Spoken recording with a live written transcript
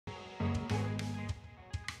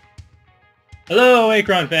Hello,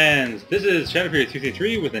 Achron fans! This is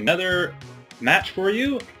Shadowfury233 with another match for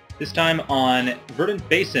you. This time on Verdant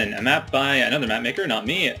Basin, a map by another map maker, not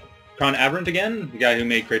me, Kron again, the guy who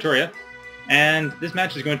made Cratoria. And this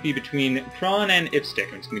match is going to be between Kron and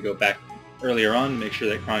IphStich. I'm just going to go back earlier on to make sure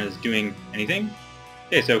that Kron is doing anything.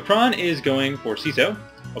 Okay, so Kron is going for CISO,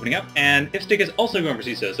 opening up, and IphStich is also going for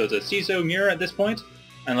CISO, so it's a CISO mirror at this point,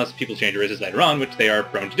 unless people change races later on, which they are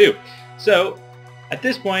prone to do. So, at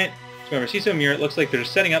this point, going for CISO mirror, it looks like they're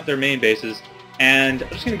setting up their main bases, and I'm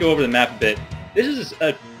just going to go over the map a bit. This is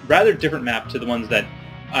a rather different map to the ones that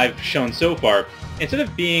I've shown so far. Instead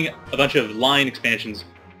of being a bunch of line expansions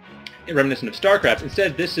reminiscent of StarCraft,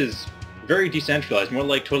 instead this is very decentralized, more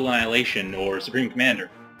like Total Annihilation or Supreme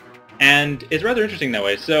Commander. And it's rather interesting that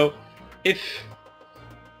way. So, if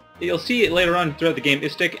you'll see it later on throughout the game,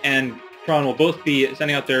 IphStich and Kron will both be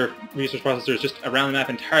sending out their resource processors just around the map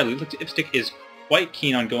entirely. It looks like IphStich is quite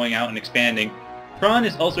keen on going out and expanding. Kron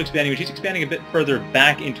is also expanding, but she's expanding a bit further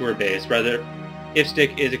back into her base. Rather,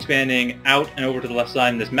 IphStich is expanding out and over to the left side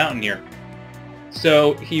in this mountain here.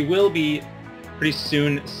 So he will be pretty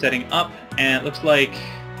soon setting up, and it looks like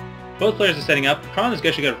both players are setting up. Kron has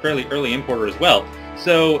actually got a fairly early importer as well.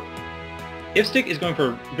 So IphStich is going for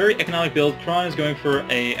a very economic build. Kron is going for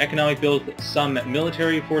an economic build with some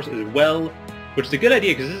military force as well, which is a good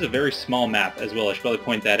idea because this is a very small map as well. I should probably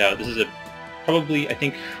point that out. This is probably, I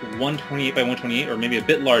think, 128 by 128, or maybe a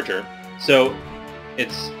bit larger. So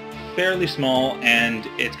it's fairly small, and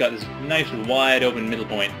it's got this nice wide open middle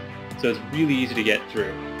point, so it's really easy to get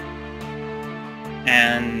through.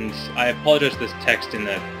 And I apologize for this text in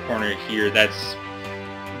the corner here. That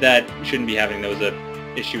shouldn't be happening. That was an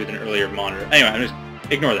issue with an earlier monitor. Anyway, I'm just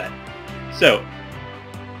ignore that. So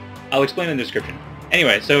I'll explain in the description.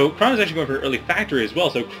 Anyway, so Kron is actually going for an early factory as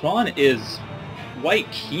well. So Kron is quite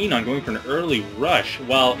keen on going for an early rush,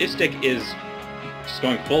 while IphStich is just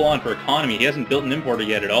going full on for economy. He hasn't built an importer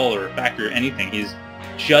yet at all, or a factory or anything. He's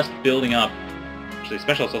just building up. Actually,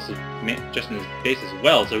 Specialist also just in his base as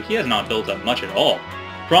well, so he has not built up much at all.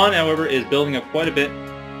 Kron, however, is building up quite a bit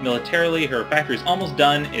militarily. Her factory is almost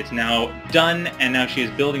done. It's now done, and now she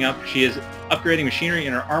is building up. She is upgrading machinery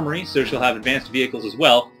in her armory, so she'll have advanced vehicles as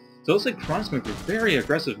well. So it looks like Kron's going for a very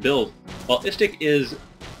aggressive build, while IphStich is,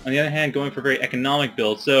 on the other hand, going for a very economic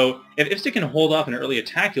build. So if IphStich can hold off an early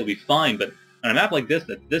attack, he'll be fine. But on a map like this,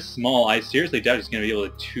 that's this small, I seriously doubt he's going to be able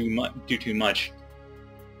to do too much.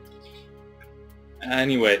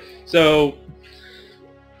 Anyway, so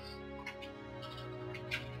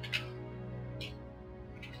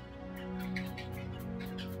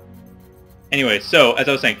as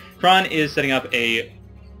I was saying, Kron is setting up a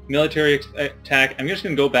military attack. I'm just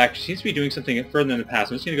going to go back. She seems to be doing something further in the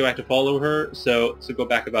past. I'm just going to go back to follow her. So go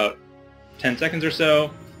back about 10 seconds or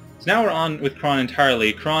so. So now we're on with Kron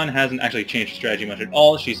entirely. Kron hasn't actually changed her strategy much at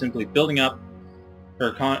all. She's simply building up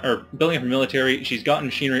her military. She's gotten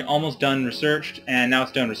machinery almost done researched, and now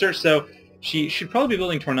it's done research. So she should probably be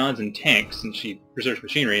building tornadoes and tanks, since she researched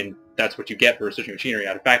machinery, and that's what you get for researching machinery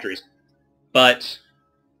out of factories. But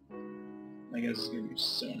I guess it's going to be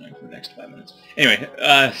so annoying for the next 5 minutes. Anyway,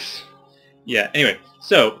 yeah, anyway,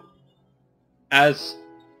 so, as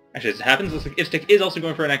it happens, looks like IphStich is also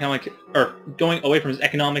going for an economic, or going away from his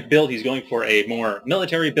economic build. He's going for a more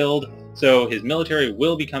military build, so his military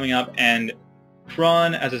will be coming up, and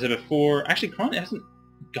Kron, as I said before, actually Kron hasn't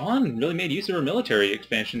really made use of her military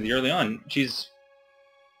expansion early on.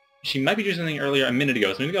 She might be doing something earlier a minute ago,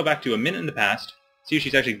 so I'm going to go back to a minute in the past, see if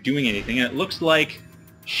she's actually doing anything, and it looks like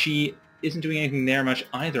she isn't doing anything there much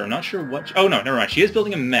either. I'm not sure what... Oh, no, never mind. She is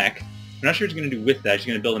building a mech. I'm not sure what she's going to do with that. She's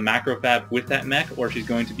going to build a macro fab with that mech, or she's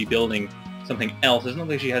going to be building something else. It doesn't look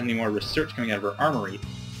like she has any more research coming out of her armory.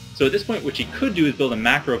 So at this point, what she could do is build a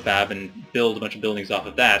macro fab and build a bunch of buildings off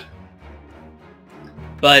of that.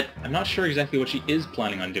 But I'm not sure exactly what she is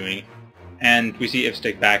planning on doing. And we see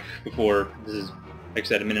IphStich back before. This is, like I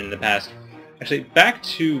said, a minute in the past. Actually, back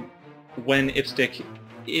to when IphStich...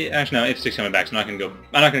 Actually, no, IphStich's coming back, so I'm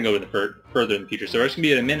not going to go with it further in the future. So we're just going to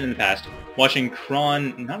be at a minute in the past, watching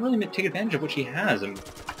Kron not really take advantage of what she has. I'm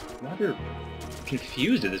rather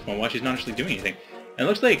confused at this point why she's not actually doing anything. And it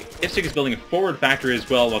looks like IphStich is building a forward factory as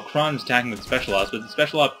well, while Kron's attacking with the Special Ops, but the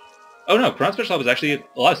Special Op... Oh no, Kron's Special Op is actually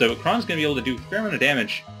alive, so Kron's going to be able to do a fair amount of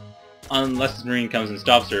damage, unless this Marine comes and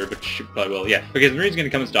stops her, which she probably will, yeah. Because the Marine's going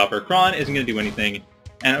to come and stop her. Kron isn't going to do anything.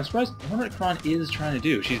 And I'm surprised, I wonder what Kron is trying to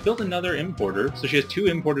do. She's built another importer, so she has 2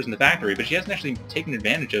 importers in the factory, but she hasn't actually taken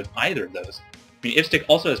advantage of either of those. I mean, IphStich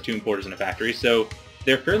also has 2 importers in the factory, so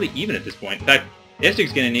they're fairly even at this point. In fact,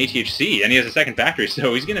 IphStich's getting an ATHC, and he has a second factory,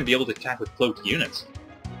 so he's going to be able to attack with cloaked units.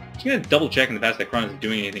 Just going to double check in the past that Kron isn't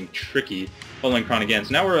doing anything tricky, following Kron again.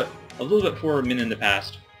 So now we're a little bit before a minute in the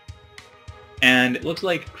past. And it looks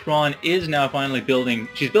like Kron is now finally building...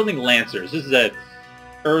 She's building Lancers. This is a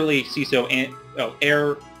early CISO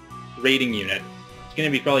air raiding unit. It's going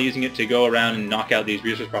to be probably using it to go around and knock out these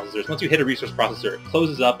resource processors. Once you hit a resource processor, it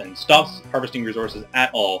closes up and stops harvesting resources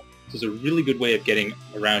at all. So it's a really good way of getting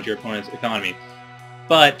around your opponent's economy.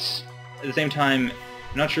 But at the same time,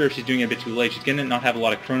 I'm not sure if she's doing it a bit too late. She's going to not have a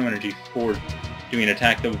lot of chrono energy for doing an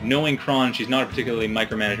attack, though knowing Kron, she's not a particularly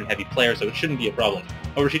micromanagement heavy player, so it shouldn't be a problem.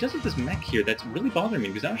 However, she does have this mech here that's really bothering me,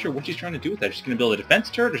 because I'm not sure what she's trying to do with that. Is she going to build a defense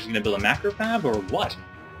turret, or is she going to build a macro fab, or what?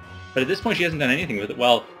 But at this point, she hasn't done anything with it.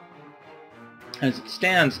 Well, as it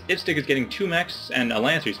stands, IphStich is getting 2 mechs and a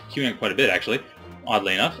Lancer. He's queuing quite a bit, actually,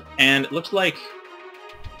 oddly enough. And it looks like,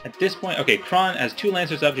 at this point, okay, Kron has 2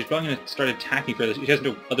 Lancers up. She's probably going to start attacking further. She has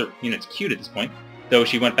no other units queued at this point, though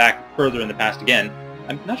she went back further in the past again.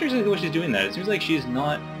 I'm not sure exactly why she's doing that. It seems like she's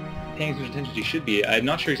not paying as much attention as she should be. I'm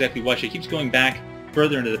not sure exactly why. She keeps going back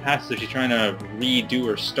further into the past, so she's trying to redo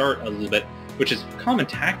or start a little bit, which is a common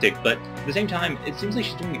tactic, but at the same time, it seems like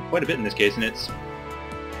she's doing it quite a bit in this case, and it's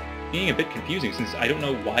being a bit confusing, since I don't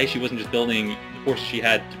know why she wasn't just building the forces she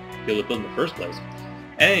had to be able to build in the first place.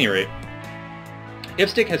 At any rate,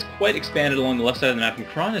 IphStich has quite expanded along the left side of the map, and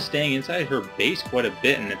Kron is staying inside her base quite a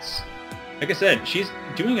bit, and it's, like I said, she's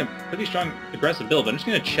doing a pretty strong aggressive build, but I'm just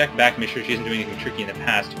going to check back to make sure she isn't doing anything tricky in the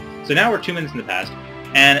past. So now we're 2 minutes in the past,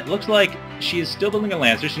 and it looks like she is still building a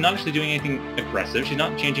Lancer. She's not actually doing anything aggressive. She's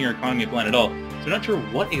not changing her economy plan at all. So I'm not sure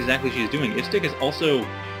what exactly she's doing. IphStich has also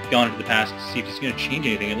gone into the past to see if he's going to change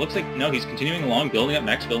anything. It looks like, no, he's continuing along, building up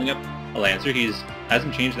mechs, building up a Lancer. He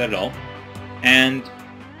hasn't changed that at all. And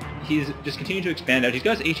he's just continuing to expand out. He's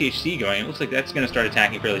got his HHC going. It looks like that's going to start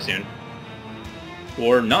attacking fairly soon.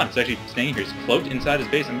 Or not. It's actually staying here. He's cloaked inside his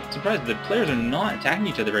base. I'm surprised the players are not attacking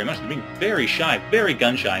each other very much. They're being very shy, very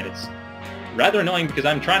gun-shy, and it's rather annoying because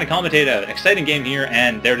I'm trying to commentate an exciting game here,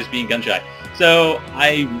 and they're just being gun-shy. So,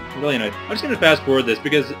 I'm really annoyed. I'm just going to fast forward this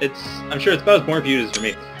because I'm sure it's about as boring for you as for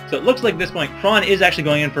me. So it looks like at this point, Kron is actually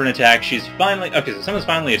going in for an attack. She's finally... Okay, so someone's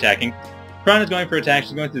finally attacking. Kron is going for an attack.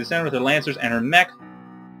 She's going through the center with her Lancers and her mech.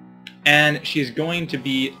 And she's going to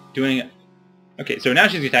be doing... Okay, so now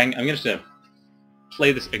she's attacking. I'm going to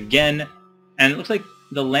play this again. And it looks like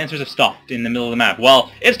the Lancers have stopped in the middle of the map.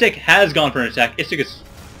 Well, IphStich has gone for an attack. IphStich has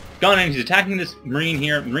gone in. He's attacking this Marine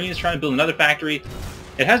here. Marine is trying to build another factory.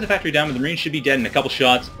 It has the factory down, but the Marine should be dead in a couple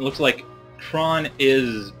shots. It looks like Kron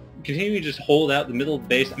is continuing to just hold out the middle of the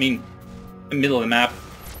base. I mean, the middle of the map.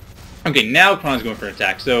 Okay, now Kron's going for an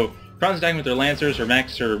attack. So Kron's attacking with her Lancers, her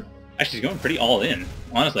mechs, her... Actually, she's going pretty all in.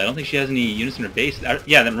 Honestly, I don't think she has any units in her base.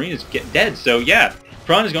 Yeah, the Marine is dead. So yeah,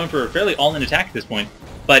 Kron is going for a fairly all-in attack at this point.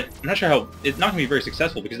 But I'm not sure how... It's not going to be very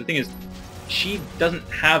successful because the thing is, she doesn't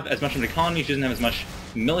have as much of an economy. She doesn't have as much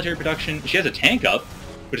military production. She has a tank up,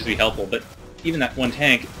 which would be helpful. But even that one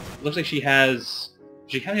tank, looks like she has...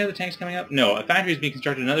 Does she have any other tanks coming up? No, a factory is being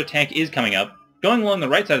constructed. Another tank is coming up, going along the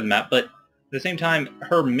right side of the map. But at the same time,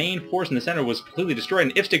 her main force in the center was completely destroyed.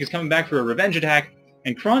 And IphStich is coming back for a revenge attack.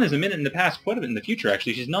 And Kron is a minute in the past, quite a bit in the future,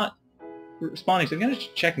 actually. She's not responding, so I'm going to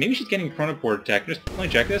check. Maybe she's getting a chronoport attack. Just let me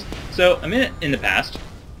check this. So, a minute in the past,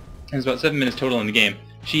 and it's about 7 minutes total in the game,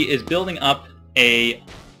 she is building up a...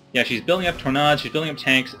 Yeah, she's building up tornadoes, she's building up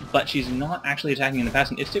tanks, but she's not actually attacking in the past,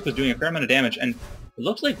 and IphStich was doing a fair amount of damage, and it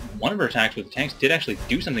looks like one of her attacks with the tanks did actually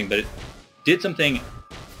do something, but it did something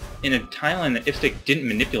in a timeline that IphStich didn't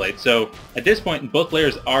manipulate. So, at this point, both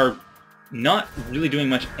players are not really doing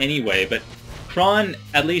much anyway, but Kron,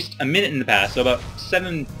 at least a minute in the past, so about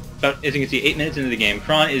as you can see, 8 minutes into the game,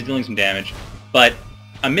 Kron is dealing some damage, but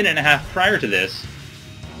a minute and a half prior to this,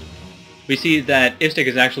 we see that IphStich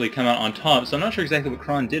has actually come out on top, so I'm not sure exactly what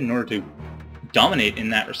Kron did in order to dominate in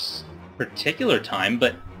that particular time,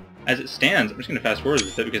 but as it stands, I'm just going to fast forward a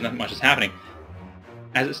bit because nothing much is happening.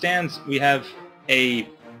 As it stands, we have a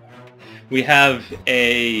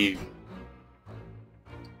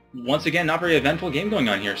once again, not very eventful game going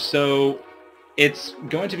on here, so it's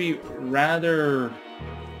going to be rather...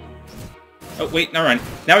 Oh, wait, never mind.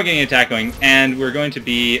 Now we're getting an attack going, and we're going to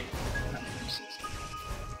be...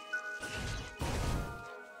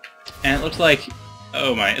 And it looks like...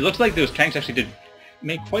 Oh my, it looks like those tanks actually did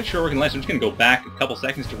make quite sure working last. I'm just going to go back a couple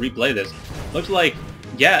seconds to replay this. Looks like...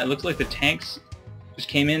 Yeah, it looks like the tanks just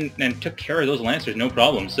came in and took care of those Lancers, no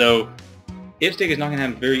problem. So, IphStich is not going to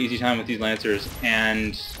have a very easy time with these Lancers,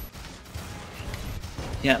 and...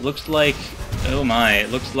 Yeah, it looks like... Oh my,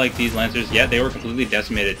 it looks like these Lancers, yeah, they were completely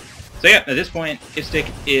decimated. So yeah, at this point, IphStich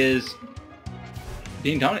is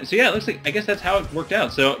being dominant. So yeah, it looks like, I guess that's how it worked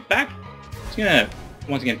out. So back, just gonna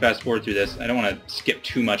once again fast forward through this. I don't want to skip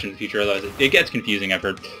too much in the future, otherwise it gets confusing, I've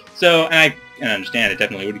heard. So, and I understand it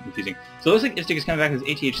definitely would be confusing. So it looks like IphStich is coming back with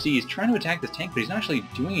his ATHC. He's trying to attack this tank, but he's not actually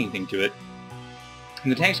doing anything to it.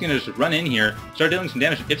 And the tank's going to just run in here, start dealing some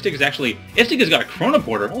damage. IphStich has got a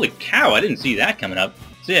chronoporter. Holy cow, I didn't see that coming up.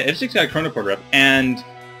 So yeah, IphStich's got a chronoporter up, and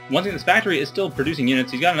once again, this factory is still producing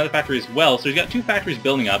units. He's got another factory as well, so he's got 2 factories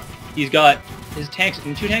building up. He's got his tanks,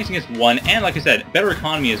 2 tanks against 1, and like I said, better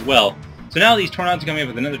economy as well. So now these Tornads are coming up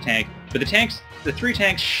with another tank, but the 3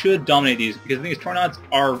 tanks should dominate these, because the thing is, Tornads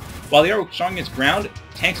are, while they are strong against ground,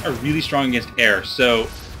 tanks are really strong against air. So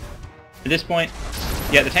at this point,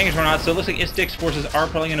 yeah, the tank is Tornads, so it looks like IphStich's forces are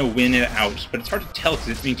probably going to win it out, but it's hard to tell,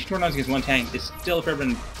 because I mean, 2 Tornads against 1 tank is still a fair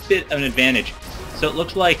bit of an advantage. So it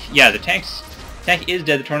looks like, yeah, the tank is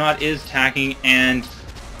dead, the Tornad is attacking, and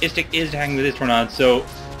IphStich is attacking with his Tornad, so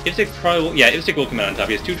IphStich probably will, yeah, IphStich will come out on top.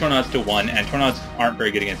 He has 2 Tornads to 1, and Tornads aren't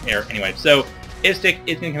very good against air anyway. So IphStich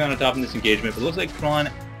is going to come out on top in this engagement, but it looks like Kron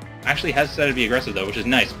actually has decided to be aggressive though, which is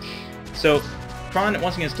nice. So Kron,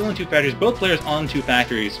 once again, still in 2 factories, both players on 2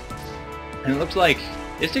 factories, and it looks like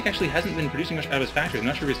IphStich actually hasn't been producing much out of his factories. I'm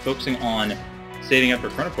not sure if he's focusing on saving up for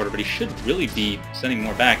Chronoporter, but he should really be sending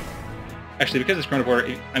more back. Actually, because it's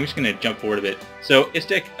Chronoporter, I'm just going to jump forward a bit. So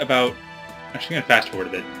IphStich actually going to fast forward a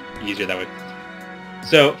bit, easier that way.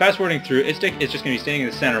 So fast forwarding through, IphStich is just going to be staying in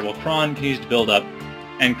the center while Kron continues to build up.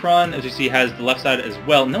 And Kron, as you see, has the left side as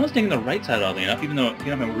well. No one's taking the right side, oddly enough, even though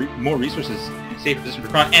you have more resources in safer position for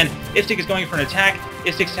Kron. And IphStich is going for an attack.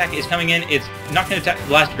 IphStich's attack is coming in. It's not going to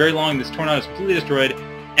last very long. This Tornado is completely destroyed.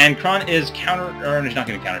 And Kron is she's not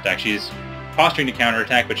going to counterattack. She's posturing to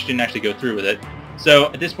counterattack, but she didn't actually go through with it.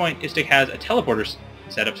 So at this point, IphStich has a teleporter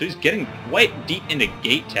set up, so he's getting quite deep into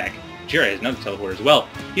gate tech. Jerry has another teleporter as well.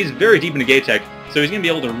 He's very deep into gate tech, so he's going to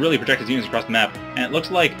be able to really protect his units across the map. And it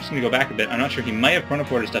looks like, I'm just going to go back a bit, I'm not sure, he might have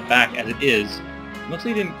chronoported stuff back as it is. It looks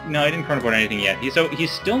like he didn't chronoport anything yet. So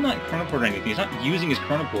he's still not chronoporting anything. He's not using his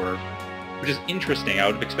chronoporter, which is interesting. I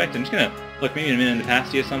would have expected. I'm just going to look maybe in a minute in the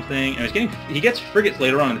past he has something. And he gets frigates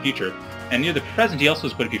later on in the future. And near the present he also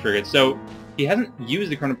has quite a few frigates. So he hasn't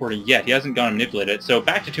used the chronoporter yet. He hasn't gone and manipulated it. So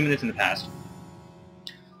back to 2 minutes in the past.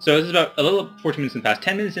 So this is about a little 14 minutes in the past,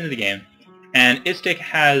 10 minutes into the game. And IphStich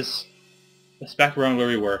has... Let's back around where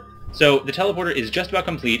we were. So the teleporter is just about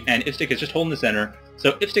complete, and IphStich is just holding the center.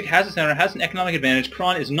 So IphStich has the center, has an economic advantage.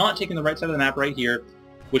 Kron is not taking the right side of the map right here,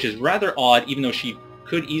 which is rather odd, even though she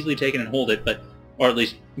could easily take it and hold it, or at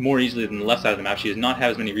least more easily than the left side of the map. She does not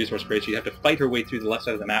have as many resource crates. She'd have to fight her way through the left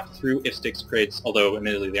side of the map through IphStich's crates, although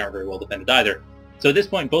admittedly they aren't very well defended either. So at this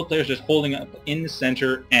point, both players are just holding up in the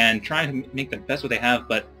center and trying to make the best what they have,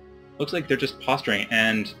 but looks like they're just posturing,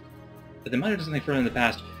 and they might have done something further in the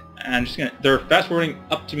past. I'm just they're fast forwarding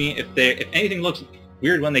up to me. If anything looks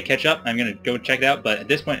weird when they catch up, I'm gonna go check it out, but at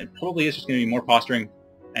this point it probably is just gonna be more posturing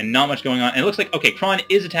and not much going on. And it looks like, okay, Kron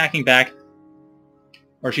is attacking back,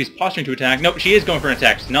 or she's posturing to attack. Nope, she is going for an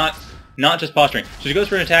attack. It's not just posturing. So she goes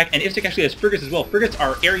for an attack, and IphStich actually has frigates as well. Frigates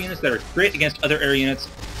are air units that are great against other air units,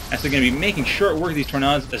 and so they're going to be making short work of these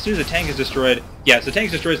Tornads. As soon as the tank is destroyed, yeah, so the tank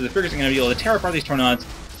is destroyed, so the frigates are going to be able to tear apart these Tornads,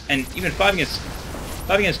 and even 5 against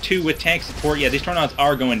 2 with tank support, yeah, these Tornads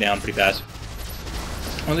are going down pretty fast.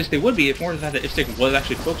 Or at least they would be if more of the fact that IphStich was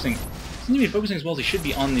actually focusing, doesn't seem to be focusing as well as he should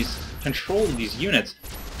be on these control of these units.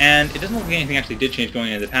 And it doesn't look like anything actually did change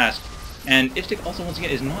going into the past. And IphStich also, once again,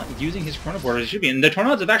 is not using his chronoporter as he should be. And the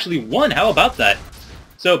Tornads have actually won! How about that?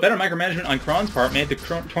 So, better micromanagement on Kron's part made the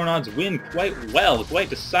Tornads win quite well, quite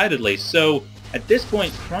decidedly. So, at this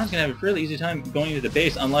point, Kron's going to have a fairly easy time going into the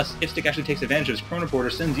base unless IphStich actually takes advantage of his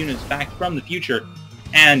chronoporter, sends units back from the future,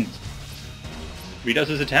 and redoes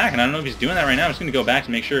his attack. And I don't know if he's doing that right now. I'm just going to go back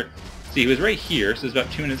to make sure. See, he was right here, so it's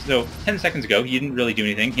about 2 minutes, so 10 seconds ago, he didn't really do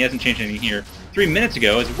anything. He hasn't changed anything here. 3 minutes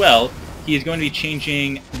ago as well, he is going to be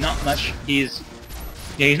changing not much. He's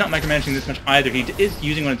not micromanaging this much either. He is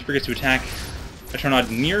using one of his frigates to attack a Tornado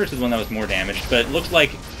nearer to the one that was more damaged, but it looks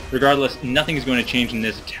like, regardless, nothing is going to change in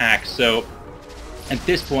this attack. So, at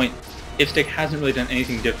this point, IphStich hasn't really done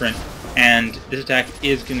anything different, and this attack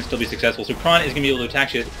is going to still be successful. So Kron is going to be able to attack.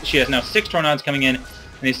 She has now 6 Tornads coming in, and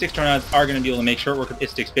these 6 Tornads are going to be able to make short work of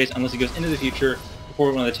IphStich's base unless he goes into the future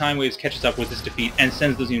before one of the time waves catches up with this defeat and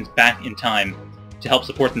sends those units back in time to help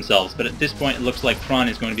support themselves. But at this point, it looks like Kron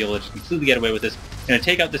is going to be able to just completely get away with this. Going to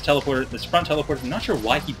take out this teleporter, this front teleporter. I'm not sure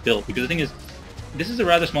why he built, because the thing is, this is a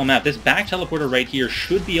rather small map. This back teleporter right here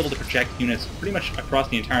should be able to project units pretty much across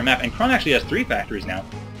the entire map, and Kron actually has 3 factories now.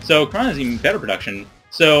 So Kron has even better production.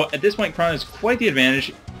 So at this point, Kron has quite the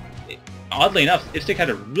advantage. Oddly enough, IphStich had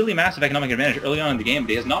a really massive economic advantage early on in the game, but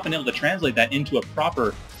he has not been able to translate that into a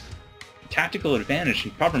proper tactical advantage,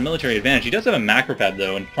 proper military advantage. He does have a macro pad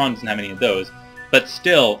though, and Kron doesn't have any of those. but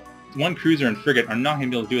still, one cruiser and frigate are not going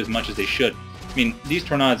to be able to do as much as they should. I mean, these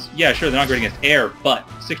tornadoes, yeah, sure, they're not great against air, but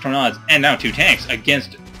 6 tornadoes and now 2 tanks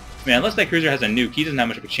against... I mean, unless that cruiser has a nuke, he doesn't have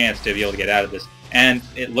much of a chance to be able to get out of this. And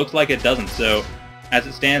it looks like it doesn't, so as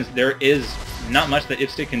it stands, there is not much that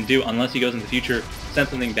IphStich can do unless he goes in the future,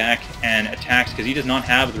 sends something back, and attacks, because he does not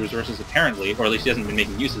have the resources apparently, or at least he hasn't been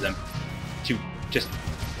making use of them, to just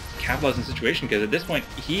capitalize on the situation, because at this point,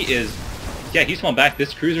 he is... Yeah, he's fallen back.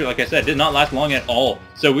 This cruiser, like I said, did not last long at all.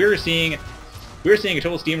 So we're seeing a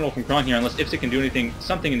total steamroll from Kron here, unless IphStich can do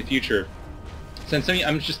something in the future. Since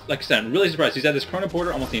I'm just, like I said, I'm really surprised. He's had this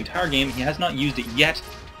chronoporter almost the entire game. He has not used it yet.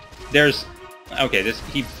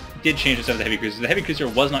 He did change this out of the heavy cruiser. The heavy cruiser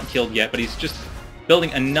was not killed yet, but he's just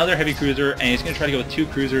building another heavy cruiser, and he's going to try to go with 2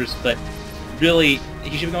 cruisers, but really,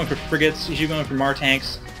 he should be going for frigates, he should be going for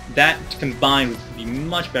Mar-tanks. That combined would be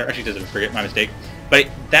much better. Actually, he does have a frigate, my mistake. But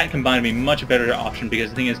that combined would be much better option, because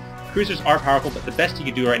the thing is, cruisers are powerful, but the best he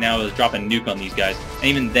could do right now is drop a nuke on these guys, and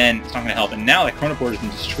even then, it's not going to help. And now that chronoporter has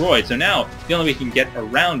been destroyed, so now the only way he can get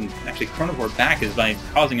around and actually chronoport back is by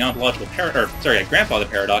causing ontological grandfather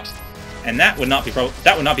paradox, and that would not be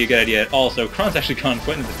a good idea at all. So Kron's actually gone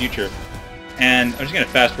quite into the future, and I'm just going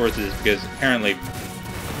to fast forward through this because apparently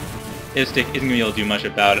IphStich isn't going to be able to do much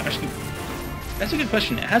about it. That's a good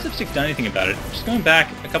question. Has IphStich done anything about it? Just going back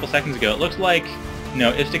a couple seconds ago, it looks like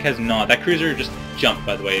no, IphStich has not. That cruiser just jumped,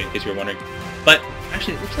 by the way, in case you were wondering. But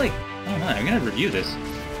actually, it looks like... Oh my, I'm going to review this.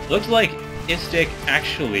 It looks like IphStich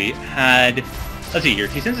actually had... Let's see here.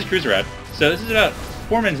 He sends his cruiser out. So this is about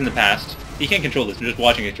 4 minutes in the past. He can't control this. I'm just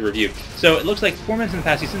watching it to review. So it looks like 4 minutes in the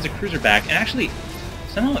past, he sends a cruiser back, and actually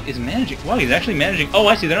somehow is managing... Wow, he's actually managing... Oh,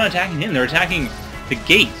 I see. They're not attacking him. They're attacking the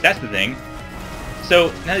gates. That's the thing.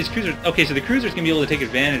 So now these cruisers... Okay, so the cruiser's going to be able to take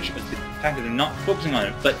advantage of the fact that they're not focusing on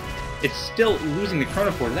it, but it's still losing the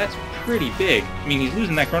chronoporter. That's pretty big. I mean, he's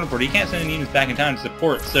losing that chronoporter. He can't send any units back in time to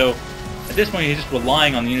support, so at this point he's just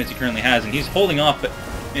relying on the units he currently has, and he's holding off, but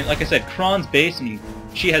I mean, like I said, Kron's base, I mean,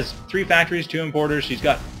 she has 3 factories, 2 importers, she's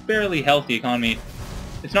got fairly healthy economy.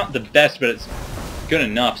 It's not the best, but it's good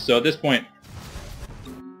enough, so at this point,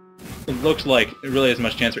 it looks like it really has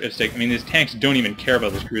much chance for IphStich. I mean, these tanks don't even care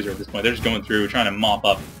about this cruiser at this point. They're just going through, trying to mop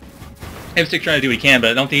up. IphStich trying to do what he can, but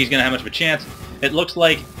I don't think he's going to have much of a chance. It looks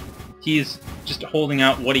like he's just holding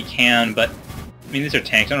out what he can, but, I mean, these are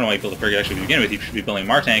tanks. I don't know why he built a frigate actually to begin with. He should be building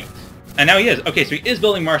Mar-tank. And now he is. Okay, so he is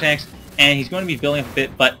building Mar-tanks, and he's going to be building up a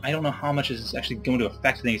bit, but I don't know how much this is actually going to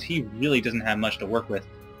affect things. He really doesn't have much to work with.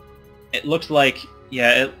 It looks like,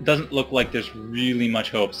 yeah, it doesn't look like there's really much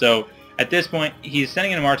hope. So, at this point, he's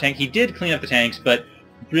sending in a Mar-tank. He did clean up the tanks, but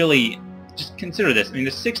really, just consider this. I mean,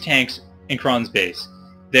 there's 6 tanks in Kron's base.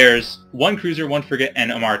 There's 1 cruiser, 1 frigate,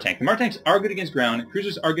 and a Mar-tank. The Mar-tanks are good against ground,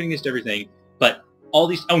 cruisers are good against everything, but all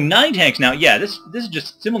these... Oh, 9 tanks now! Yeah, this is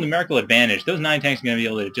just simple numerical advantage. Those 9 tanks are going to be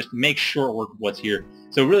able to just make short work of what's here.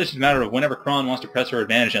 So really it's just a matter of whenever Kron wants to press her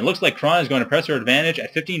advantage. And it looks like Kron is going to press her advantage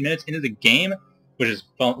at 15 minutes into the game, which is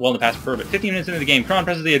well in the past for her, but 15 minutes into the game, Kron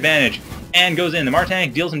presses the advantage and goes in. The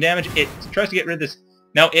Mar-tank deals some damage. It tries to get rid of this...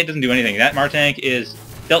 No, it doesn't do anything. That Mar-tank is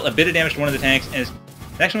dealt a bit of damage to one of the tanks, and it's...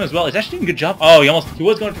 The next one as well is actually doing a good job. Oh, he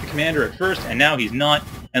was going for the commander at first, and now he's not.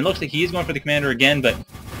 And it looks like he is going for the commander again, but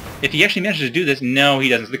if he actually manages to do this, no, he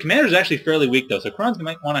doesn't. So the commander is actually fairly weak, though, so Kron's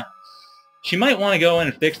might want to... She might want to go in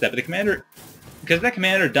and fix that, but the commander... Because if that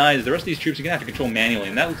commander dies, the rest of these troops are going to have to control manually,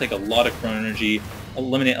 and that will take a lot of Kron energy,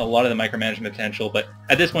 eliminate a lot of the micromanagement potential, but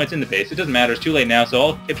at this point it's in the base. It doesn't matter, it's too late now, so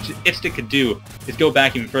all IphStich could do is go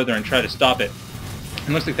back even further and try to stop it. And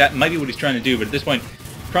it looks like that might be what he's trying to do, but at this point,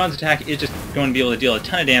 Kron's attack is just going to be able to deal a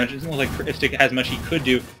ton of damage. It doesn't look like IphStich has much he could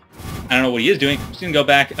do. I don't know what he is doing. I'm just going to go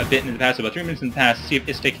back a bit into the past, about 3 minutes in the past, to see if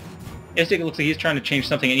IphStich looks like he's trying to change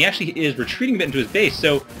something, and he actually is retreating a bit into his base.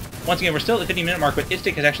 So, once again, we're still at the 15-minute mark, but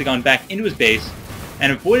IphStich has actually gone back into his base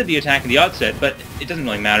and avoided the attack at the outset, but it doesn't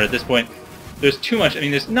really matter at this point. There's too much. I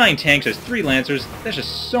mean, there's 9 tanks, there's 3 lancers. There's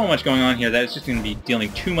just so much going on here that it's just going to be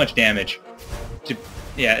dealing too much damage.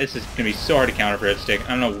 Yeah, this is going to be so hard to counter for IphStich. I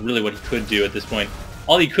don't know really what he could do at this point.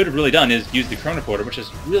 All he could have really done is use the chronoporter, which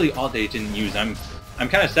is really odd that he didn't use. I'm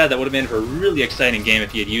kind of sad. That would have been for a really exciting game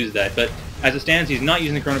if he had used that, but as it stands, he's not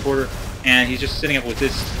using the chronoporter, and he's just sitting up with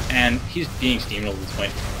this, and he's being steamrolled at this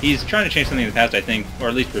point. He's trying to change something in the past, I think, or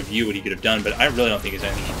at least review what he could have done, but I really don't think there's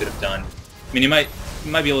anything he could have done. I mean, he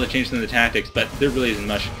might be able to change some of the tactics, but there really isn't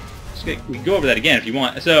much. We can go over that again if you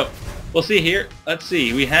want. So, we'll see here. Let's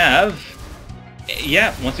see. We have...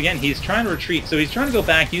 Yeah, once again, he's trying to retreat. So he's trying to go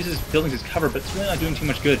back, use his buildings as cover, but it's really not doing too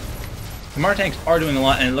much good. The Mar-tanks are doing a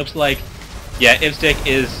lot, and it looks like, yeah, IphStich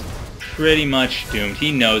is pretty much doomed.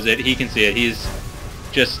 He knows it. He can see it. He's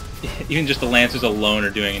just... Even just the Lancers alone are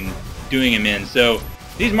doing him in. So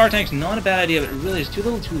These Mar tanks, not a bad idea, but it really is too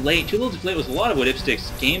little too late. Too little too late was a lot of what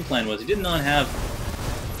IphStich's game plan was. He didn't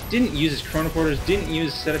use his chronoporters, didn't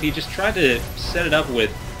use setup. He just tried to set it up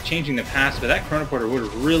with changing the pass, but that chronoporter would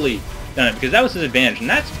have really done it, because that was his advantage, and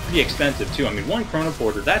that's pretty expensive too. I mean, one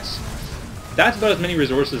chronoporter, that's about as many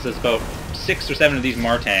resources as about 6 or 7 of these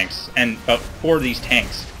Mar tanks, and about 4 of these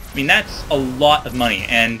tanks. I mean, that's a lot of money,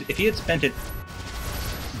 and if he had spent it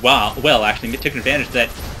well, actually, taken advantage of that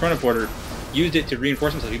chronoporter, used it to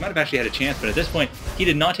reinforce himself, he might have actually had a chance, but at this point, he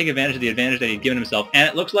did not take advantage of the advantage that he'd given himself, and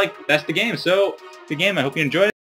it looks like that's the game. So, the game, I hope you enjoyed it.